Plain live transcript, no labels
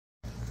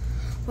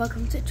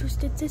Welcome to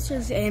Twisted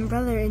Sisters and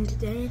Brother, and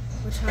today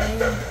we're trying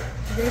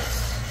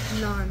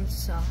WcDonalds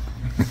sauce.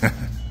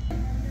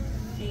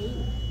 8.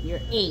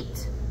 You're 8.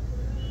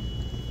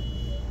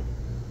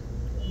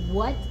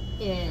 What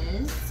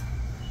is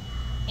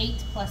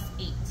 8 plus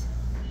 8?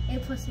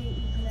 8 plus 8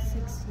 equals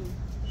 16.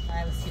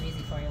 That was too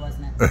easy for you,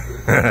 wasn't it?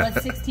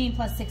 What's 16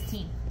 plus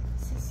 16?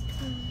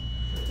 16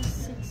 plus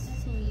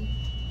 16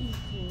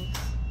 equals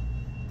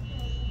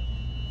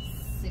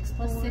 6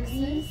 plus 6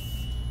 is?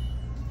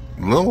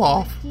 A little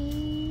off.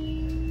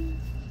 32.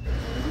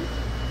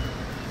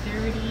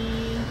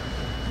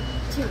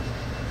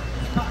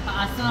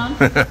 Awesome.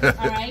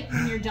 All right,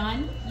 when you're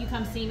done, you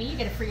come see me. You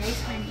get a free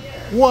ice cream.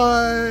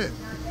 What?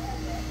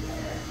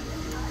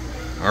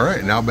 All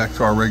right, now back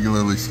to our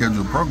regularly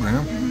scheduled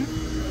program.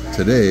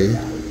 Today,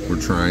 we're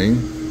trying,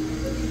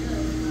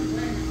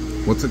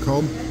 what's it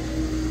called?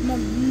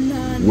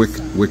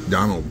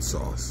 WcDonalds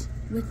sauce.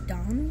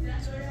 WcDonalds?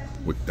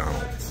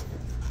 WcDonalds.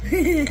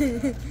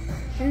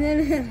 And then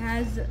it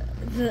has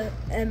the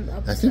M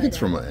upside I think it's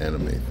down. from an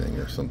anime thing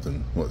or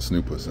something, what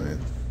Snoop was saying.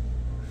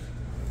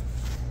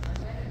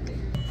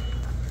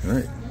 All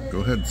right, go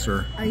ahead,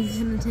 sir. Are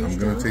you gonna taste it? I'm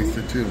gonna taste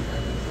it too.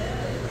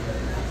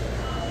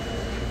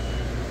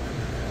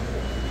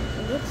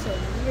 It looks so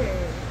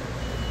weird.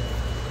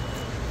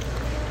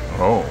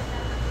 Oh.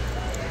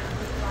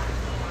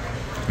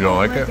 You don't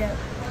like it?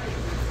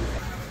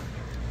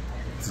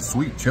 It's a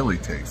sweet chili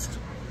taste.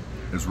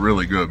 It's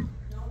really good.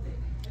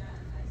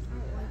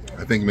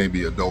 I think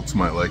maybe adults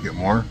might like it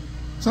more.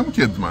 Some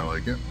kids might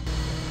like it.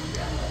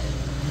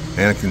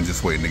 Anakin's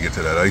just waiting to get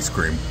to that ice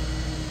cream.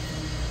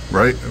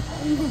 Right?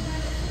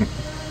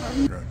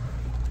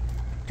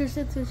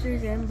 Twisted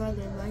Sisters and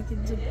Brother, like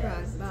and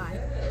subscribe. Bye.